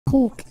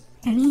أخوك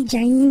أنا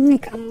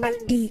جايينك أم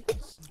بديك.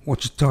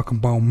 What you talking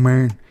about,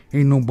 man?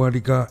 Ain't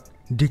nobody got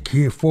dick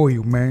here for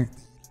you, man.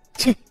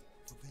 تش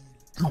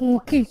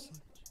أخوكي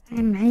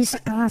I'm عيسى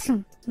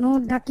قاسم. No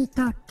ducky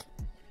talk.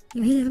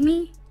 You hear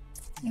me?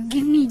 You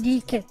give me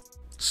dick.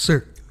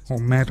 Sir or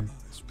madam,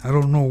 I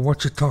don't know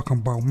what you're talking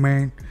about,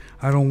 man.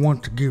 I don't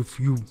want to give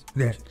you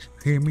that.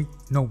 Hear me?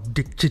 No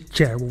dick chit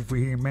chat over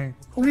here, man.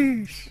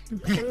 ويش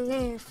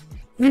مخلف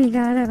من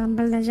قال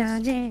رمبل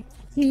دجاجة.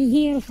 We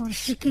here for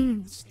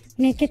chicken.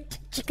 Make it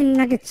chicken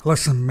nuggets.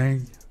 Listen,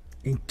 man.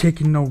 Ain't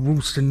taking no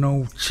rooster,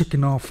 no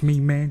chicken off me,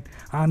 man.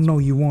 I know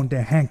you want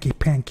that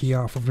hanky-panky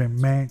off of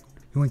him, man.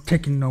 You ain't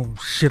taking no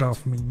shit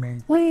off me,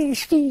 man.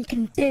 ويش فيك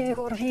انت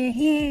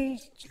هي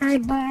I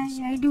buy,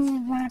 I do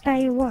what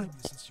I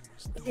want.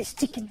 This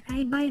chicken,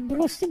 I buy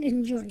roasted,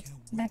 enjoy.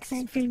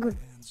 Backside feel good,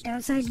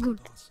 outside good.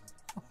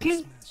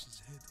 Okay?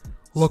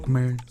 Look,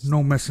 man,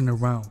 no messing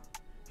around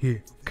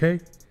here, okay?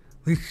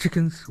 These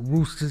chickens,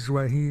 roosters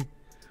right here,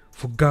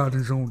 for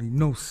gardens only.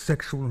 No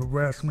sexual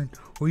harassment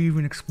or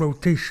even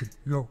exploitation.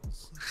 Yo,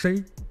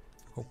 see?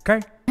 Okay?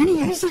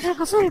 أنا عايز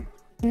قصير.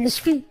 إيش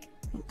فيك؟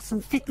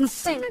 صنفك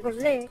نصين أقول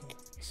لك.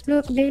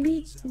 Look,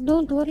 baby,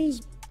 don't worry.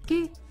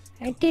 Okay?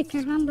 I take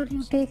your number,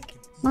 you take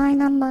my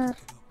number.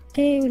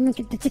 Okay, we make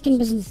it the chicken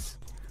business.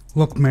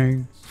 Look,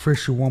 man,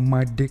 first you want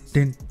my dick,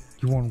 then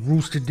you want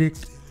rooster dick.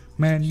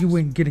 Man, you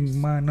ain't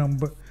getting my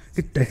number.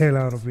 Get the hell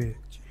out of here.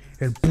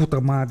 El puta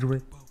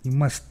madre, you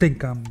must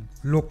think I'm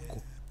loco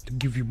to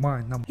give you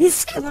my number.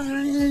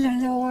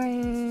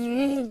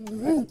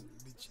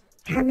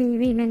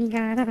 حبيبي ماني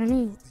قاعدة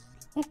راني.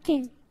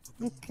 Okay,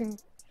 okay.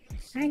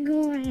 I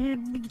go, I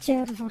have big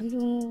chair for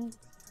you.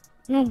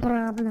 No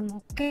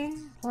problem, okay?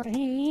 For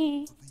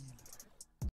here.